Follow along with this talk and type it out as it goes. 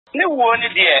ne wo ni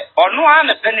de ono a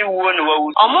na pani wo no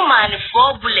wawu omo man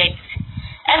 4 bullets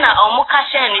ena omo ka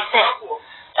hye ni se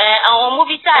omo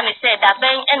bita ni se da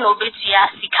ben ena obetua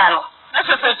sika no na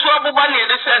se tu abuba na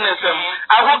ede se ne sem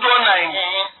ahodo 9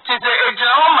 tete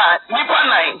ejira ho ma nipa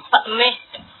 9 me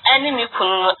eni mi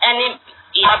kunu eni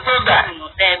Matilda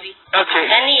baby okay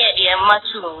eni ye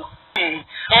matu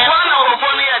one of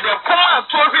only at the point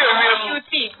to be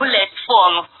shoot bullet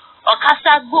form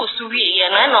okasa go suwi ye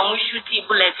na na omo shoot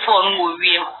bullet form wo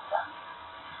wiem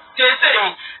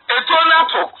tete etona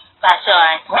to pastor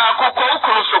ai ba kokko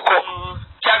ukuru soko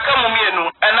chaka mu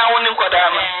mienu ana woni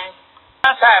nkoda ma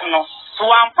time no so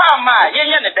wampa ma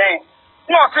yenye ne den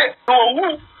no se to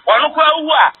wu onu kwa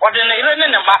wu a ode ne ire ne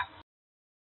ne ma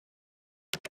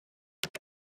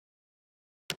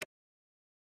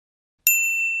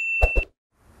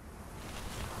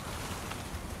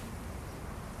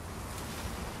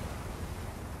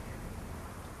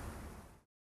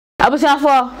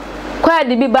Abusiafo kwa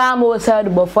de bi ba mo side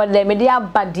before dem me dia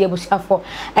bade abusiafo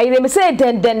ayire me say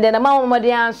den na ma mo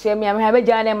de anso me ha be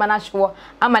jana ma na hwo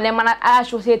ama ne ma na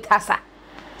ahwo say tasa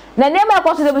na ne ma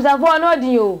ko so de abusiafo no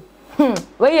di o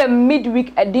we ye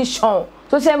midweek edition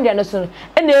so same dia no so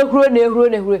e na ehuro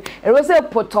e we say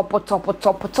poto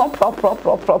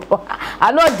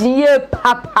ano di ye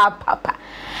pa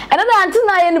and Ante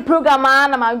Naa ye ni program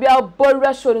na ma bia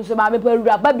borra so so ma me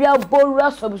borra ba bia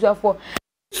borra so abusiafo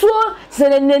so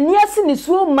senenia sini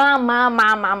so ma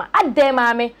adem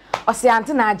ame o se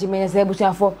Ante Naa agime se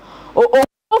busuafo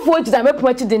o fo jida me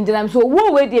pomachi dindinam so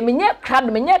wo we de menye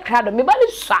krado me ba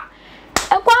ni swa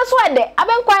enkwan so ade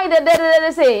abenkwan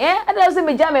de say ade se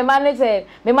me ja me ma ne se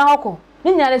me ma hoko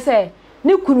ni nya ne se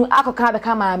ni kunu akoka be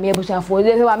ka ma me busuafo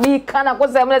de se wa mi kana ko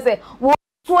se me se wo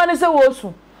so ne se wo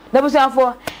su na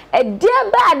busuafo e de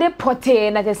ba de pote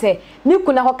na se ni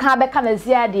kunu akoka be ka na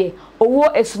ziade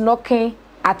owo is knocking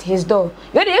at his door.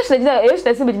 You used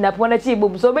to see me in a pona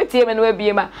chibo, so be team and we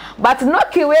be ma. But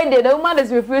knock away the woman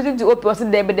is refusing to open us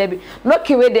Debbie. Knock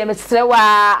away them say,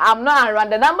 I'm not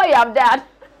around the number you have that.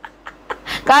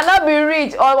 Cannot be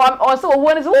reached or so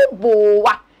one is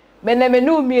boa.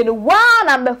 Menenu me and one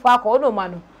number for no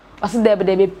man. I said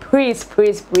Debbie, please.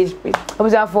 I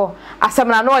was therefore as some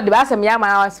know the bass and yama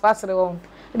was faster on.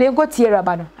 They go tear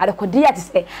about I could dear to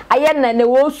say, I am and the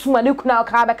world soon you could now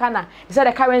come back. He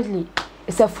said currently.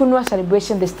 It's a funeral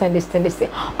celebration this time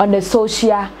on the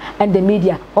social and the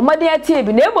media. Omadi ati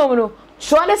bi na ebomu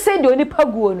surely say the oni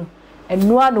paguo no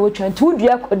enu ana otwan tu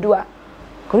dua kodua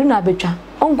korina betwa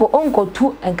onko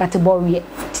tu enkatebori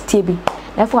tite bi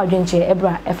na fo adwenche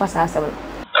ebra efa sa asem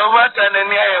no obata na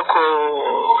ni ayeko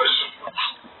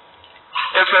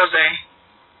efrose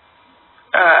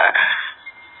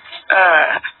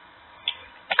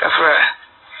kafra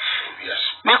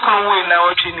ni kunu na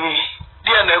otwini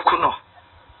dia na ekuno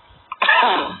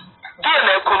dia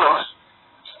na ekuno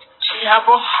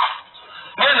diabo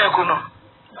dia na ekuno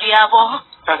diabo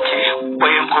okay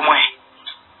boye nkomo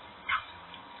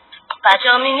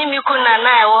pacho mini mikuna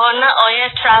na wo na oye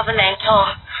traveling to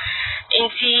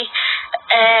inti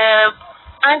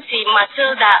Auntie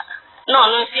Matilda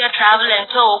no see traveling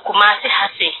to Kumasi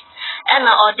hase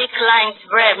ena odi client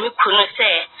bread mikunu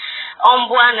say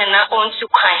ombuana na ontu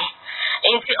kwan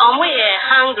inti omo ye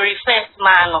hungry first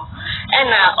man no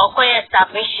ena okoye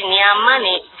submission ya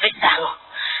money visa no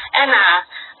ena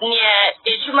nie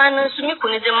ejuma no sumi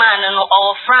kunu de man no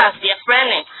o France ye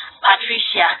friend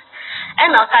Patricia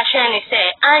ena okahwe ni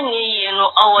say anye ye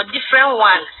no o different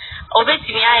one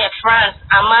obetimi aye France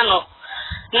amano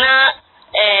na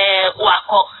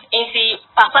wako inti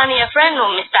papa ni ye friend no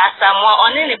Mr. Samuel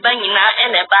one ne banyina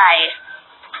ene baaye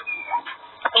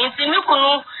inti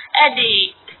mikunu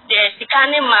edi the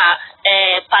sikane ma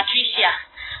Patricia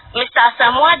Mr.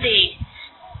 Samuel de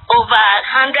over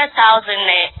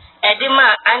 100,000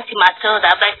 edema Auntie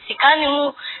Matilda but sikane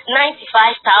mu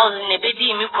 95,000 ne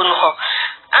bedi mikunu ho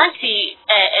Auntie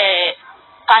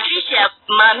Patricia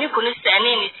ma mikunu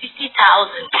sene ni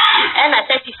 60,000 and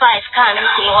 35 kan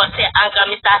mikunu ho se anga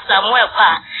Mr. Samuel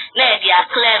pa na dia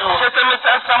clear no so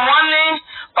Mr. Samuel ni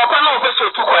papa no obeso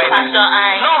tu kwai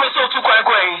no obeso tu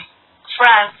kwai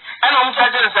France and I'm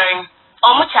charging saying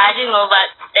charging over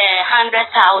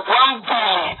 100,000 1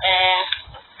 billion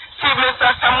see Mr.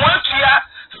 Samuel kia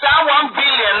sa 1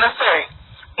 billion na say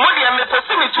mo dia me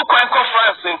pese me tu kwai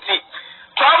conference nti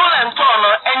travel and tour no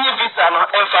any visa no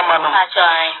enfama no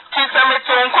achai ti se me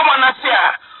te nkomo na se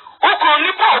a ukro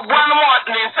nipa obuan mo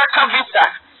ne saka visa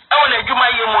e wona adwuma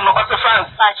ye mu no o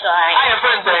France achai I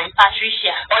friend say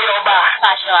Patricia oyoba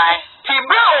achai ti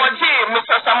bra oje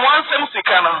Mr. Samuel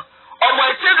semsika no omo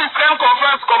ete this kind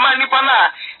conference command nipa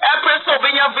na e preso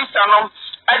obenya visa no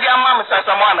ade ama Mr.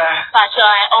 Samuel Samwana. Pacho,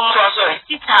 I almost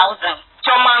 60,000.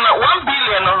 Chomana 1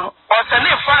 billion or send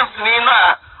France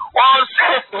Nina or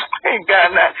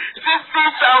Ghana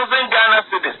 60,000 Ghana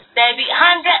cedis. There be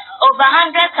over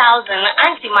 100,000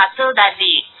 Auntie Matilda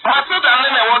D. Matilda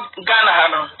nene what Ghana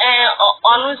hano.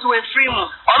 Onus we free mo.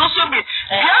 Onus be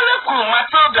Diana ku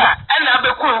Matilda and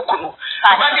Abeku kunu.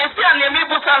 But they say an emi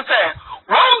busan say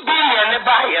 1 billion ne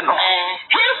buy no.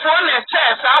 He for a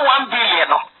chest 1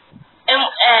 billion.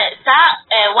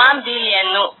 1 billion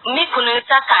no. Me kunu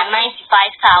saka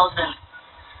 95,000.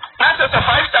 That's a 5,000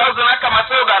 aka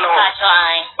Matilda no.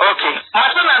 Okay.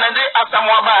 Matilda na de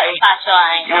asamwa buy.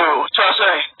 You trust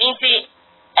me.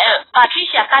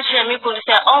 Patricia catch me could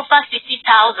say offer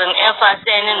 60,000 and for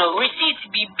sending no receipt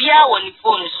be beer on the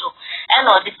phone so and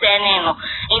or the sending no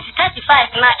in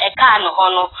 35 na a car no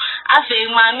hono afe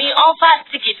mami offer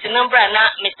ticket number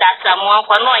na Mr. Samuel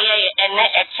kwa no ye ene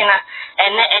echina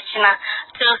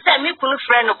so say me kunu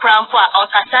friend no krampo on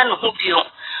kasa no hu bio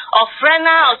or friend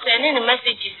na or sending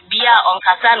messages beer on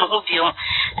kasa no hu bio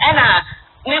ena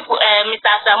me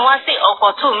Mr. Samuel say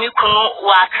okoto me kunu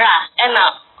wakra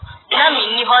ena na mi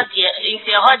ni hodie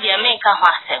inti hodie me ka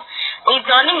hwasem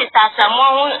inti oni Mr.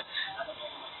 Samuel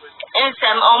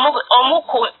ensem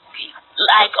omuko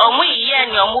like omu ye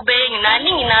ni omu be nyina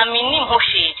ni nyina mi ni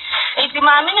hwehwe inti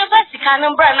ma mi ne fasika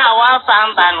no bra na wa fa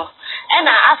mba no e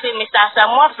na afi Mr.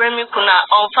 Samuel frame me kuna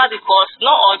onfa because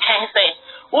no o chen say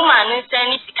woman ni say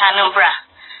ni sika no bra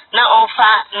na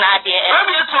onfa na de e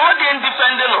maybe to what dey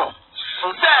defend no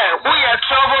say we are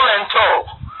trouble and toll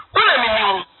una mi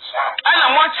ni and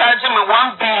I'm charging me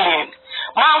 1 billion.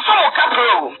 My phone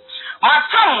capital. My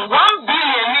son 1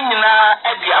 billion in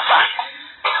Ediafa.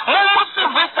 Must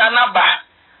visa number.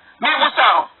 Me visa.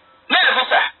 Me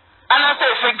visa. And I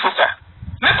say fake visa.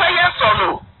 Me pay yes or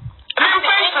no. Me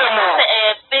pay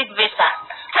fake visa.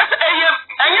 Just a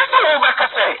yes or no back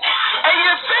say. A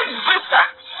fake visa.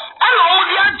 And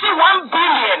only 1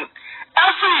 billion.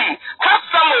 Every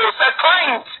customer is a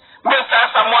client. Mr.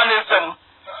 Someone is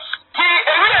Ki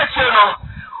area cheno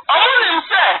omunim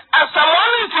say as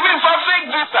someone to be for fake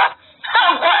visa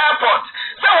and go airport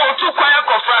say we to kwaya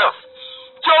conference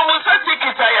so we say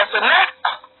ticket ayese na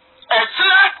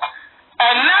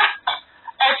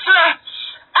extra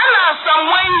ana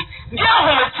someone dia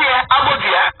hometie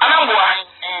abodia anamboa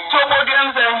to bodia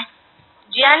nze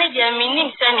diani dia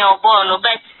minim say ne obo no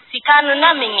but sika no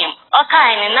na minim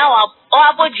okai ne na wa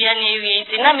abodia na ewie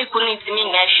nti na mikunu ntimi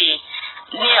nyahwe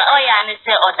ni oya ne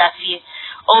se odafie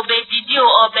obedidi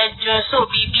obedun so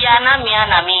bibia na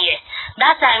na meye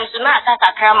that time so na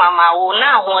akakakra mama wo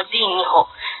na hodin ni ho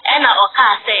e na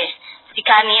oka se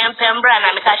sika ne empembra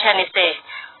na mekasha ne se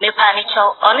me pani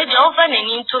cho oni de over na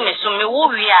ni nto me so me wo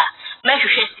wi a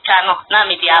mehwehwe sika no na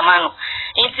me di ama no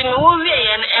nti me wo wi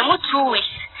ye no emu 2 weeks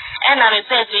e na me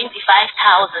pay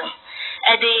 25,000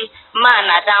 e de man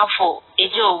adamfo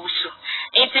eje owusu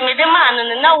Inti me de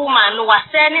man na woman no was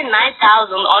selling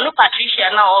 9,000 on Patricia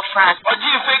na of France. O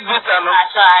di fake visa no.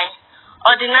 Atwai.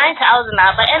 O di 9,000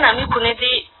 aba ena me kunu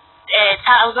de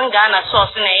 1,000 Ghana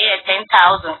source na ye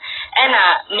 10,000.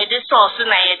 Ena me de source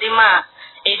na ye de ma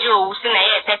ejo wusi na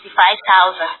ye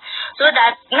 35,000. So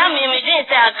that na me de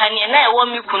say akane na e wo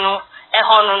me kunu e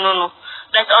ho no.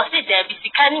 But o si there be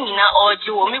sikani nyina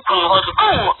oji wo me kunu ho do.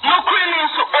 Oh, no queen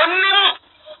so onim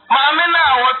maame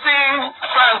na wote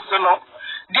France no.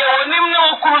 They will name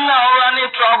no kuna or any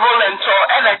trouble and so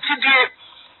and a TD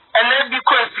and then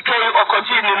because the K or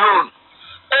continue loan.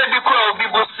 A because be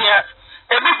bosia.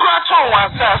 A because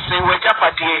one say we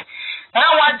japadi.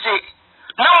 Now what Jake?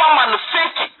 Now man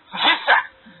fake visa.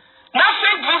 Now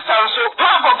fake visa so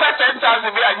plan for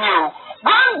 10,000 be a new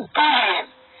 1 billion.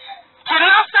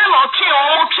 Tinasa no chi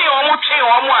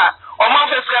o ma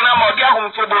fesa na mo dia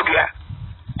hum to bodia.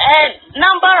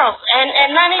 Number of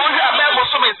and nani Bible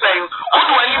so me say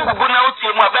odu ani gugu na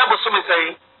otie mu Bible so me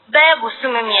say Bible so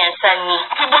me miensa ni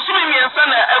ti bo so me miensa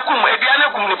na ekum ediane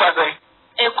kum ni pasai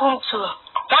ekum tu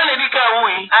won e dika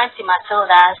wi Auntie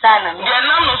Matilda sana mi de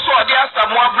nam no so ode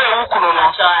asamu abre wo kunu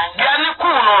no de ani ku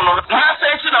no na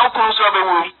sai ti na okunu so be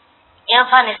wi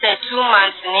yemfa ni say 2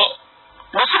 months ni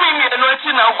bo so me mi no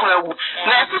ti na okunu wu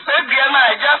na ti say bia na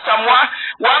aja samwa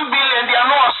 1 billion dia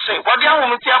no ose ode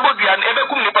ahum ti abodua na ebe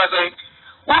kum ni pasai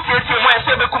Uti mo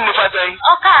ese be kum ni pasai.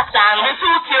 Oka san. Ese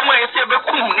uti mo ese be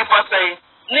kum ni pasai.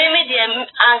 Mimi de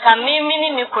anka mimi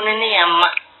ni mikunu ni yamma.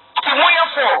 Ti mo ya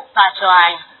fo. Pacho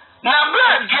ai. Na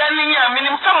bra dia ni ya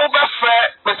minim sa mo be frɛ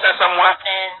Mr. Samuel.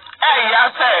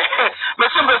 Ya say. Me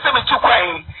se me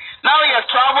tukwan. Now you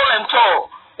travel and tour.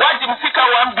 What did sika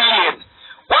 1 billion.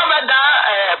 What about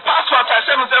that passport I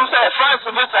say France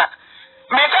visa.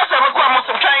 Me ka se me kwa mo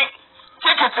twan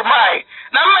ticket to buy.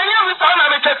 Na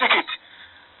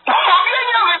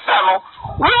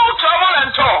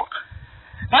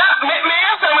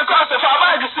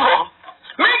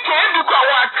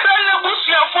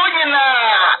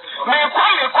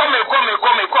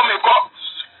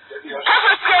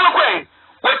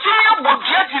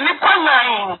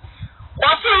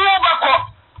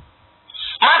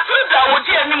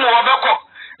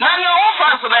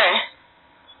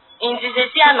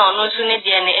no no so ne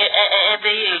de ne ebe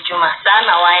ye ejuma sa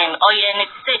na wan oye ne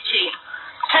techi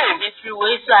hey be free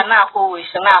way so na akọ we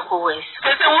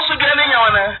Tete wo so de ne nya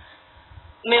wana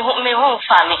me ho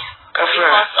fa me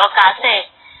because oka say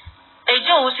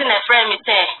ejo wo si na friend me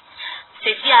say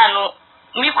sesi anu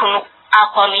mi kunu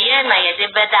akọ ye na ye de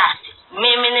beda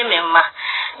me ne memma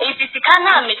sika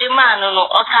na me de ma no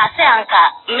oka say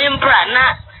anka membra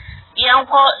na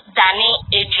yanko dani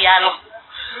edua no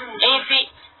enti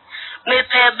me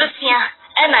pe besia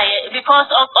because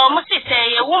almost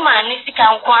say a woman ni sika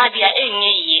nko ade a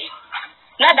enye yie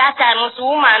na that time so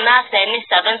woman na say ni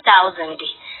 7,000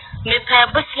 me pe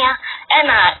besia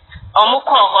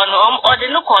omukọ ho no ode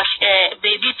no ko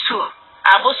baby 2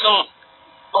 abosum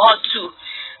ho 2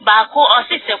 ba ko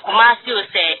osise kumasi o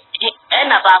say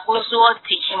ba ko so o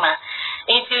tichima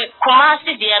enti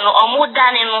kumasi de no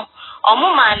omudane no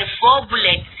man 4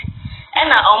 bullets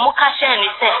omu ka share ni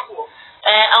say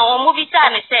omu bita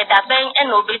ni say da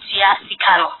ben obetua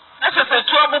sika no ese se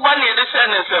tu abuba ni de share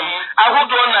ni sem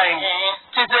ahodo nan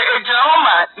tete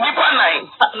ejawoma nipa nan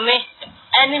me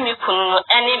eni mi kunu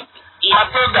eni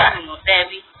matoda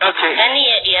baby okay eni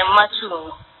ye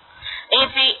matu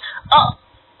enti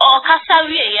kasa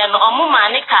wie ye no omu ma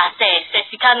ne ka say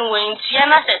sika no wentua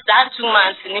na say that 2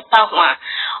 months nipa ho a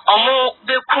omu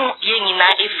beku ye nyina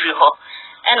efri ho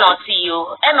see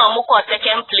you omu ko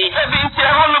second place binti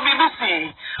ho no BBC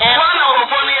one of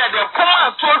the ya de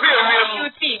come to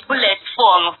shoot bullet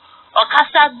form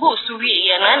kasa go so wie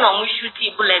ye no omu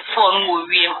shoot bullet form wo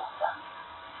wiem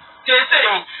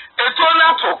tete eto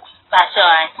na to ba so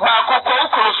ai ba kokko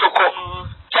ukuru soko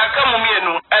chaka mu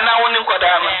mienu na woni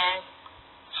nkoda ma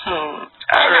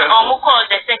omu ko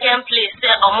the second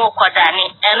place omu ko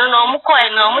dani no omu ko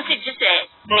omu ti say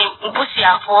ni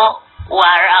mbusiafo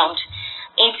were around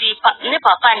inti ne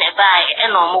papa ne bai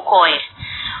omu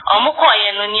ko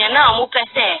ye no nie na omu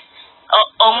pese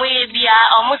omu ye bia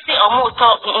omu si omu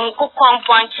to nkukọ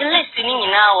mpwanchi list ni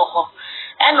nyina wo ho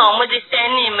omu de say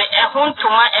ni me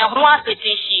ehuntuma ehu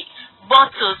apetishi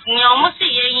bottles ni omu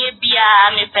si ye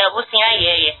bia me pe busia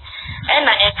ye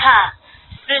eka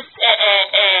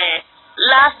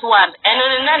last one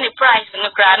and the price no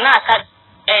kra na aka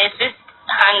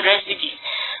 600 cedis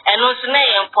also na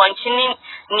ye ponchini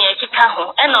ni ekika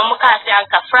ho omu ka se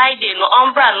anka Friday no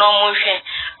ombra no mu hwe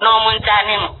no mu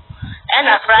ntane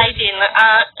no Friday no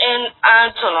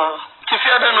antono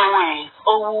tifiada no wi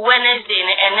o Wednesday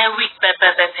and week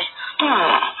pepe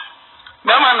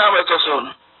mama na beto so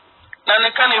na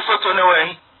ne kan photo ne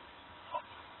we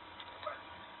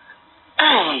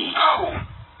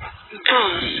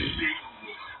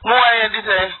Moye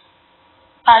dite.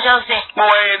 Ajose.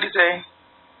 Moye dite.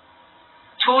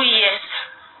 2 years.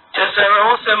 Tesera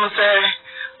wo sem se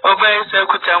obey se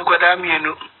kutangoda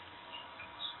mienu.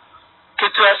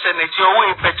 Ketu ase ne ti owo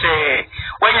ipete.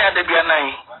 Wanya de bia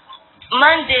nan.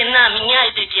 Monday na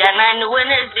minya de bia nan,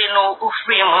 Wednesday no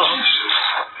ufre mo.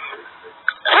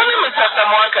 Oni metasa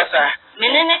mo akasa.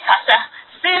 Menene kasa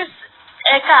since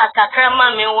eka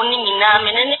akakrama me woni nyina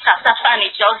menene kasa fa ne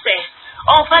chose.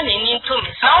 Over the need to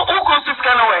me. Now, who goes to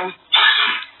scan away?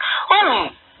 Oh,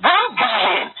 1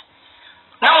 billion.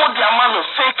 Now, the amount of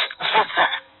fake visa.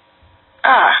 I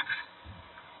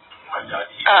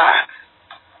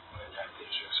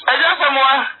just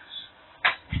someone.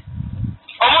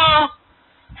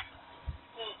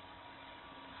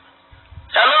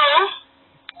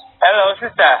 Hello,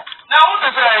 sister. Now, what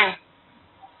is saying?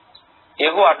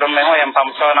 Yehu adome ho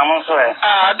yempam so na mo so e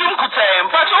dum kutai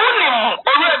but only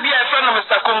be a friend of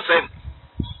Mr. Kumsen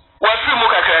wa fi mu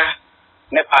kaka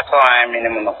ne pato an mi ne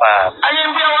mu no pa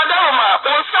ayen bia wada ma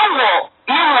o sawo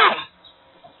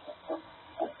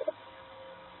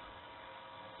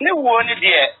ni wo ni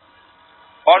de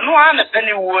onu an ne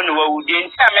pani wo ni wa wudi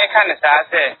nti ameka ne sa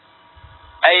se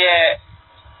eye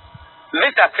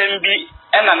visa tembi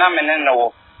ena na me ne no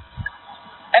wo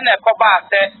ena ko ba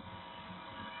se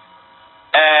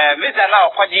visa na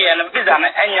okwaji ya na visa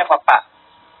na enye papa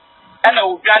ana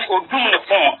odwan odum ne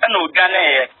fon ana odwan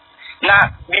ye na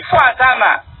before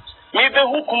atama me be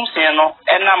hukum sen no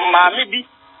na ma me bi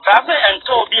fa fe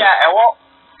ento bi a ewo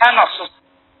kana so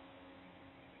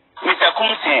Mr.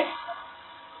 Kumsen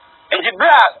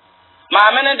Njibra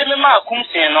ma me ne de me ma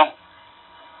Kumsen no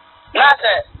na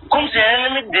se Kumsen ne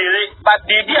me dele ba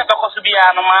bibi a bekoso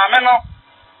bia no ma me no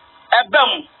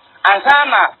ebam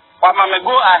ansana wa ma me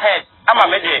go ahead ama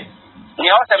me de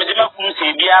ni o se me de ma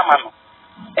Kumsen bia ama no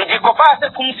nji ko ba se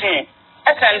Kumsen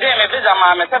e sende me visa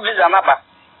ma me se visa na ba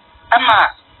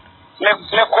ama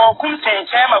me ko Kumsen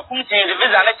chema Kumsen de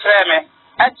visa na kire me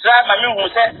e try ma me hu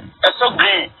se e so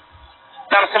green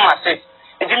na se ma se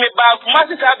nji me ba kuma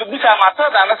se ta be busa ma to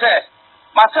da na se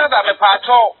Matilda me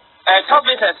patrol top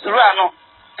visitors rano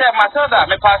say Matilda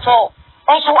me patrol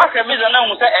also what the reason na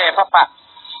mu say papa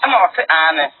and o say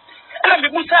ane and be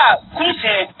buta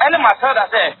kumsi and Matilda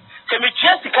say me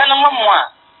twa sika na mamo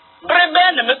a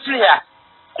brebe na metu ya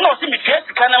no say me twa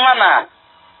sika na ma na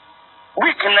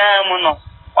week na mu no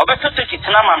obeto take it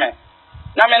na ma me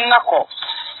na me nakọ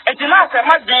enti na say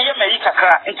ma den ye mayi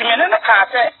kakra enti me ne na ka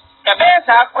say e be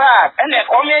sa kwa ene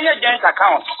ko me nye joint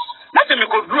account na te me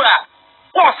ko dru a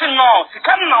no say no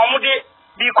sika na omude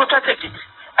bi ko take it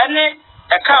ene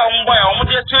e ka ombo ya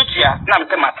omude tuatua na me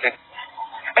temate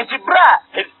enti bra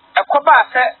ekoba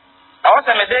say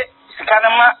awose me de sika na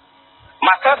ma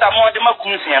Matilda mo de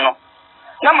makumsie no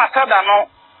na Matilda no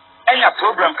enya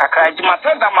problem kakra di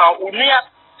Matilda ma onua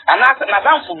ana na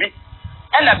danfo bi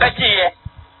ena begiye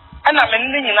ena me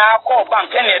ni nyina call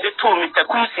bank ena de to Mr.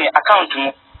 Kumsi account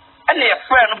mu ena ye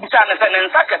friend no buta na se ne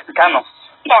nsaka sika no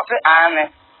no se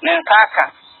ane ne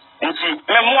nsaka nti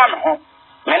me moa me ho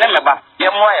me ne meba ye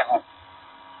moa ye ho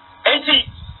enti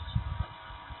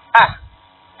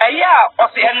eya o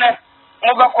se ene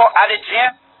mo bako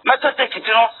aletien meto ticket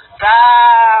no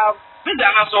ta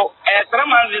visa na so 3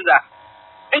 months visa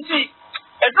enti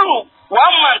edu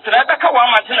 1 month na taka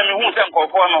 1 month na me hu se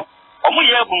nkofo no omu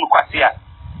ye bu mkwase a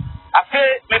afi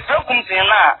me frekum tin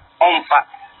na onfa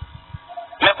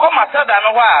me ko Matilda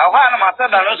no ho na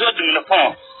Matilda no so dum no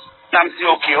phone na msi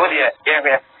okay o de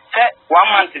ye se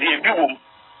 1 month de bi wom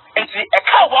enti e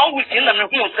ka 1 week na me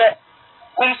hu se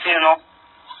kumsin no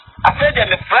afi de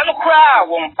me friend kra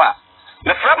womfa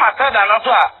me friend Matilda no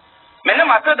so a me ne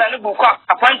Matilda no bu kwa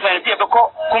appointment e be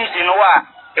ko kumsin no wa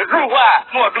edu ho a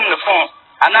no odum no phone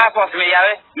ana ko se me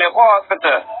yare me ko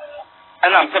hospital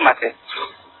and I'm saying, Mate.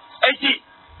 Eti,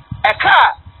 a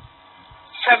car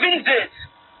 7 days,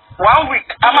 1 week,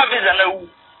 I'm a visa now,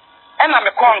 and I'm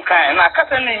a conquer, and I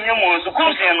can't any human to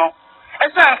come here. No,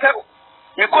 as I said,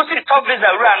 because it's top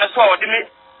visa run, so me,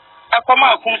 I come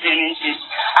out comes in.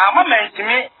 I'm a man to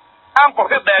me, I'm for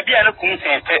her baby and a comes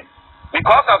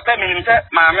because of them in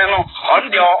my man on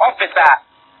the officer,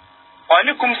 or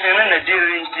you comes in a deal.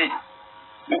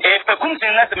 If a comes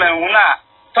in that man,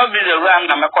 top visa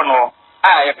run, I'm a corner.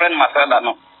 Your friend Matilda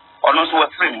no ono so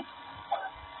wafrim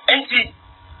enti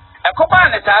ekoba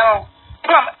ne tan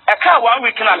from e ka 1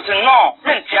 week na me no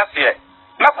menti afi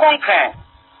na konkan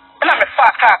na me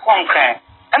fa ka konkan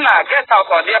na get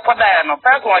out or dey poda no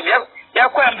first one dey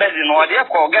ko embassy no dey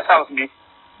ko get out bi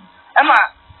na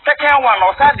second one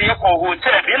o sa dey ko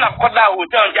hotel bi na poda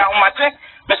hotel ja homate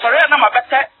me sore na ma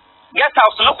bete get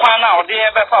out no kwan na o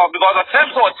dey be fa because of time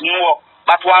so ot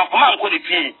but one for man ko dey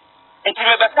fee enti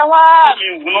me beta wa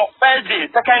mi no first day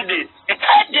second day the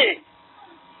third day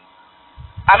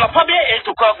I'm probably 8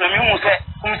 o'clock na mi hu se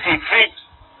kumsi free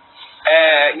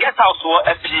get out so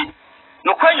afi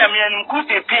no kwanya mi anu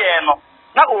kumsi pie no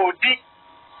na odi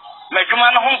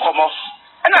madwuma no ho nkomo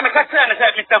na me ka tell na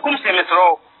se Mr. Kumsi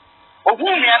metro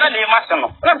ogun mi ana le mase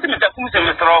no na se Mr. Kumsi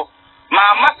metro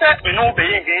ma mase mi no be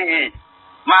he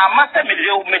ma mase me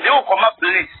de koma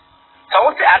police so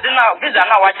what adina visa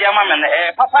na waje ama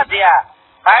me papa dia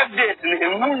 5 days ni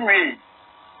emunwe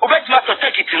obetima to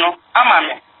take it no ama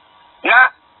me na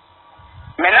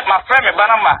me my friend me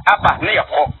banama aba ne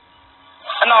yako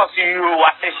na o si you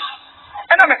wate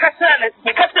na me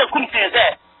ka tell Kumsi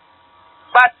say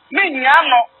but me nya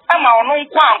no ama ono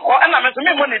nkwanko na me so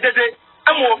me mo ne dede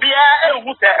ama obi a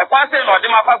ehu se ekwanse na ode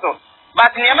mafa so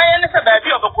but ne ma ye ne se ba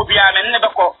bi obeko bia me ne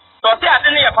beko so ti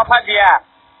ade ne ye papa dia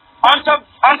on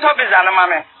top visa na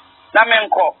mame na me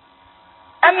nko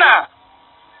na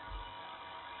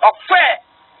ofe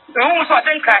ehu so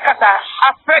den krakata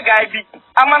afre guy bi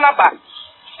amana ba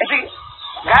enti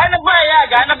guy na ba ya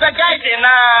guy na ba guy de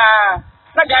na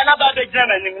guy na ba de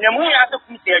jana ni nyemu ya to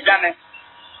Kumsi ajane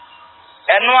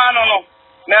eno ano no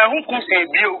na hu Kumsi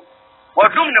bio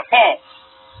wodum ne phone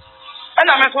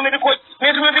na me so me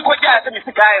bi ko ja se mi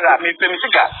sika ira me pe mi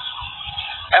sika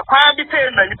kwa bi te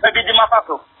na nipa bi di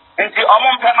mafato enti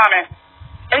omo mpema me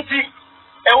enti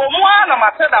ewo mu na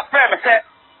Matilda frame se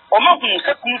omo hu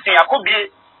se Kumsi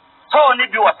akobie so ni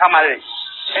bi watamare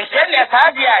enti ene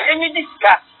taade a yenyi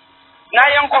disika na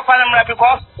yenkofa na mra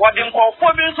because wodi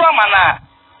nkofo bi nso amana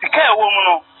sika ewo mu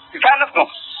no sika no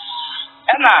so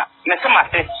ena ne se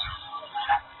mate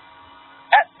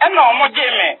ena omo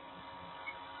je me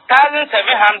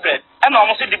 1700 ena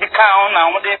omo se di bi kan na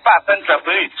omo de pa central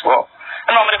police for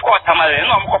ena omo de ko tamare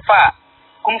ena omo ko fa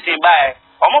Kumsi bae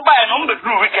omo bae no mbe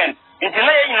dru weekend nti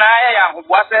na ye nyina ya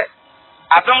ahobua se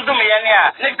adomdom ye ne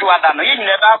a ne dwada no ye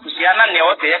nyina ba afusia na ne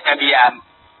wote ye ka bia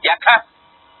yaka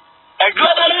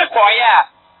adwada no ko ya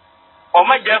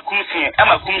omo ja Kumsi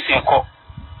ama Kumsi ko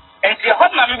enti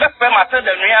hot na me be frɛ ma tɛ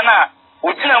da nua na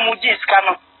ogyina mu di sika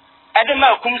no ede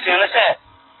ma kumsin no sɛ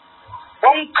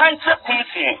won kanche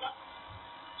kumsin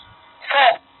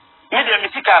sɛ me de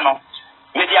mitika no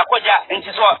me de akɔgya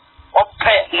enti so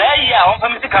opɛ na yi a on fa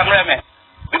mitika mrɛ me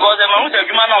because e ma hu sɛ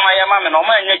adwuma na o ma yɛ ma me na o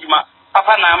ma nya adwuma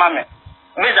papa na ama me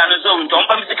me da no so nto on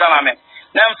fa mitika ma me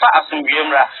na mfa asomdwe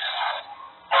mra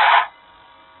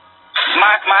ma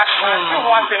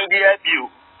one thing be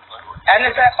you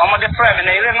and say omo de frame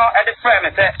na ire no e de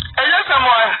frame say eye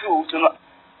samo to no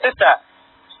sister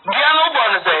dia no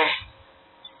bon say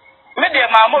me de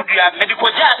ma modua me de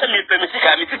koja say me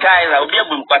pemisika ira obi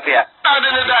agbum kwate a na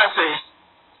de ne da say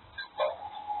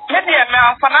me de me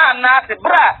amfana na se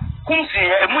bra kumsi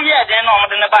emu ye de na omo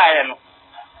de ne bae no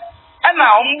e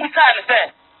na ombuta ne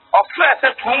say offer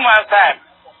say 2 months time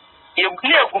you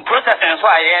clear ku processing so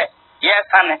aye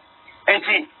yes ane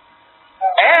enti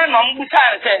no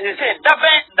mbuta say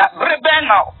da breben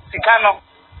na sika no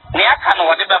ne aka no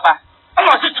wode beba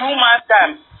no say 2 months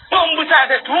time no mbuta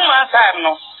say 2 months time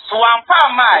no so ampa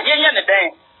ma yenye ne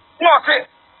den no say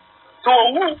so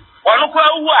wu onu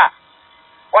kwa wu a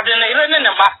wode ne ire ne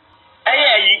ma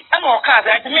yi ana o ka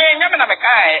say me nya me na me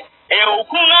ka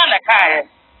okun na ka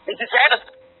enti say da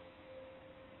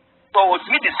so what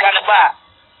me discuss ba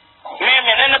me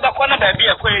ne ba kwa na ba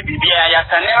bia kwa bibia ya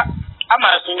sane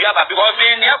ama sunja ba because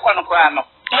me ne kwa no kwa no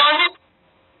no ni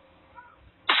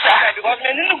because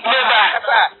me no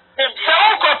ba so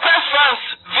ko preference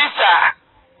visa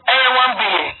 1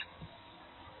 billion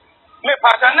me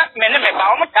pata na me ne me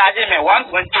ba o mo charge me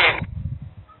 120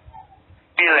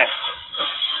 billion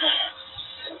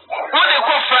what the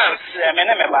conference me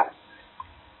ne me ba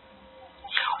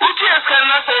uchi eskan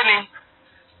na say ni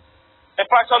e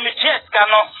pata me chest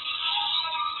kano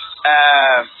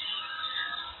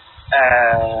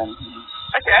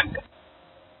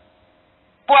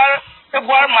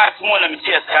Boar mat mo na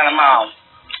mitias kana ma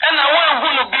na wa hu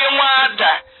no bie mu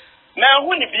ada na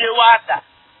hu ni bie wa ada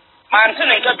man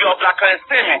tene nka bi obla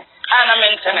kreste me ana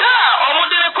me ntene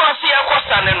omude ne kosi e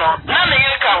kosane no na ne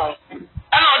yire ka ho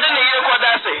ana ode ne yire ko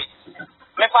da se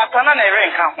me patana na yire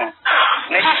nka ho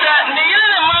ne yire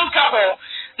ne man ka ho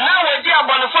na wodi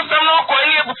abone fosam no ko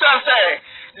ni ebusan se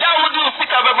da mu du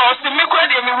sika beba o si me ko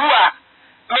de me hu a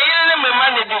me yire ne me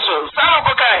man ne di so sa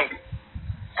ko kai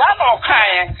ka no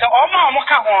kai se o ma o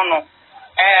ka ho no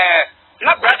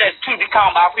na brothers two di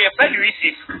kan ba ko ye friend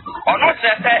receive ono se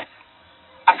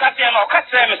asafia no ka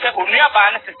tire me se onua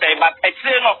ba ne sister ba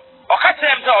etire no o ka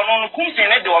tire me se ono no kumsin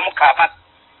ne de o mo ka ba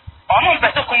ono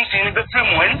mpese kumsin ne be firi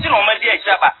mu enti no ma di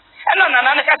akira ba ena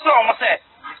nana ne ka tire o mo se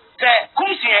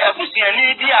kumsin abusia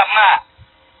ni di ama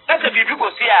na se bibi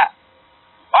ko si a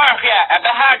onhwe a ebe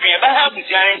ha adwen ebe ha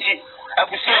abusia nti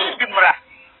abusia bi mra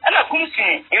ena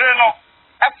kumsin ire no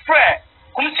afre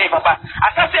kumsin papa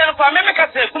asafia no pa me ka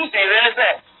tire kumsin ire ne se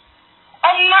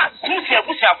onna kumsin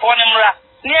abusia fo ne mra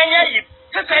ne anya yi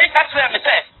tete ka tire me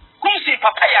se kumsin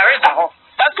papa yare da ho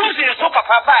ba kumsin so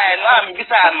papa ba e na me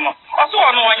bisa no oso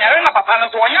ono wanyare na papa no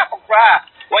so wanya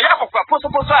kokra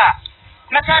poso a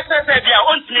na ka se bia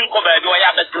ontini nko ba bi o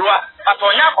ya betroa papa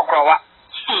wanya kokra wa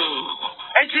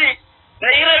enti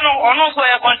na ire no ono so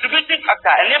ya contributing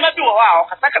factor ene ma bi wo ha o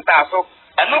kata so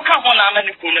eno ka ho na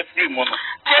amani ku na free mu no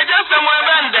teje se mo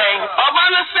benden oba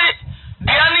no se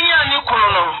dia ni ya ni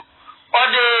kuro no o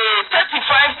de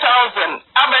 35,000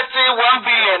 abeti 1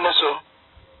 billion so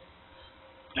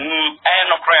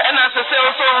no prayer ena se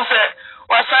so se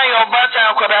wasan yo bata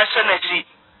akoda sheneti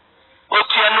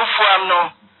otua no fuam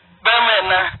no bema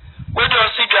na we do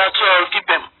siga to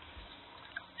gibem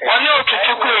woni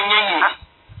otutu ko enyeyi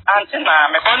Ante Naa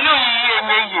me onu yi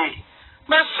enyeyi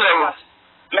mesrewa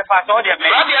me pa to dia me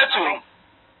radio tu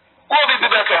wo bi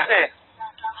beka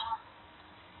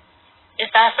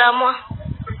Sister Samuel.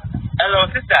 Hello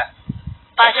sister.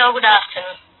 Pastor, good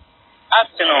afternoon.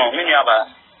 Afternoon, mini aba.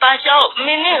 Pastor,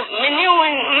 me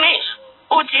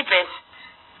utipe.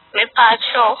 Me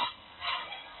Pastor.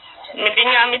 Me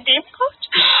dinya me deep.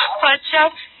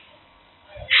 Pastor.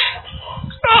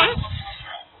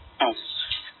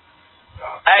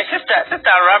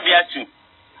 Sister Rabia too.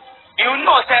 You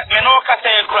know that me no ka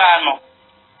say kra no.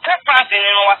 Say France ni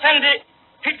no send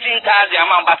 15,000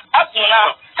 amount but up to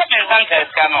now 700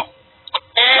 ka no.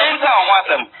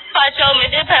 Pastor, me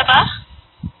de papa.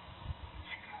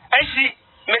 I see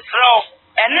Miss Rowe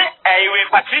and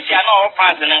Patricia no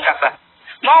France in Casa.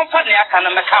 No funny I can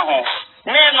make a home.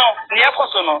 No, near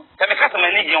Cosono, the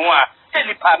Mecasman in one. Tell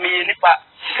me, Nipa,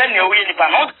 send your way, Nipa,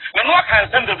 not. Me no can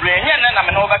send the brain, and I'm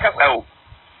an overcast.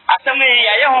 After me,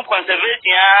 I am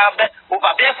conservating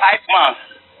over there 5 months.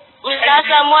 Mr.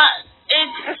 Samuel,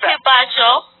 it's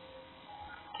Pastor.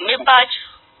 Me Pastor.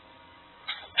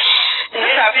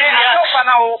 Sisa bi aso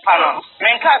na wo pa no.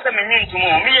 Men ka se me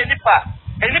nyintumu. Me ye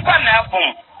nipa na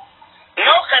afum.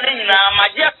 No ka ne nyina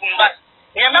magye afumba.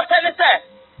 Ye mepe ne se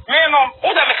me no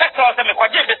uda me ka tro se me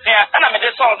kwaje besia ana me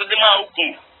de so de ma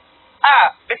ukun.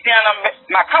 Besia na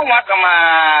maka wa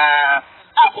kama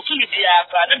opportunity ya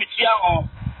pra na bitia ho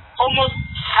almost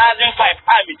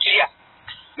 1,500 bitia.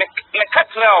 Me ka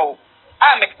tro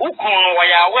me ukun no wa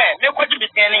ya we me kwaje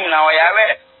besia ni nyina wa ya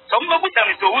we. So me buta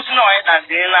me so usu na wa dan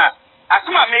din na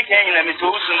asuma me ka nyina me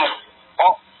so usu no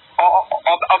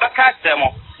obaka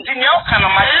demo ndi ne o kana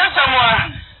ma ele samwa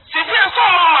sisi so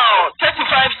mama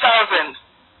 35,000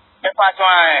 me pa to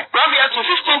an Rabia to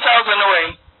 15,000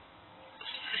 away.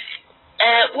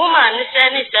 Woman is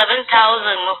 7,000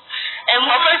 no.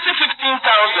 Obviously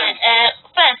 15,000.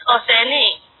 First or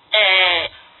sending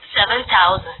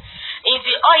 7,000. If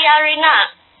the oyarina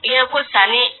ye ko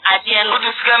sani adie no. Odi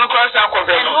sika no kwa sa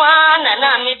akọbe no.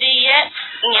 Na me de ye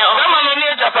nye o. Mama no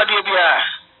ne japade bia.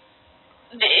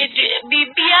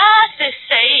 Bibia se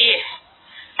sei.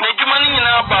 Na djuma ni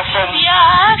nyina ba fam.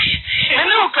 Bia.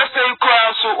 Ene o kasa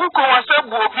ikwa so uko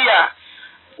wasabu obi a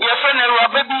ye fe na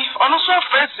ruaba bi ono so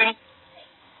fresim.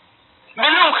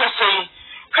 Mene o kasa yi.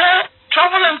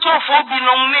 Travel and tour for bi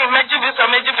no me meji visa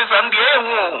ndi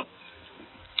ehu.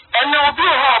 Ene obi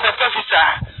ho obefa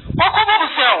visa. Wakobo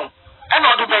busew. Ene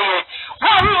odo beye. Wa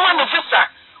hu no visa.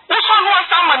 Wo so no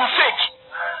asa man fake.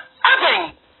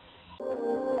 Aben.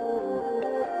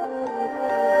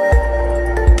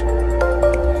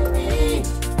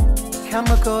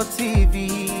 Chemical TV,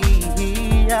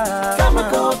 yeah.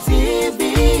 Chemical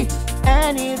TV,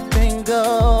 anything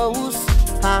goes.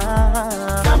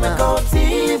 Chemical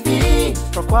TV,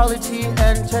 for quality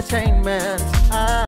entertainment.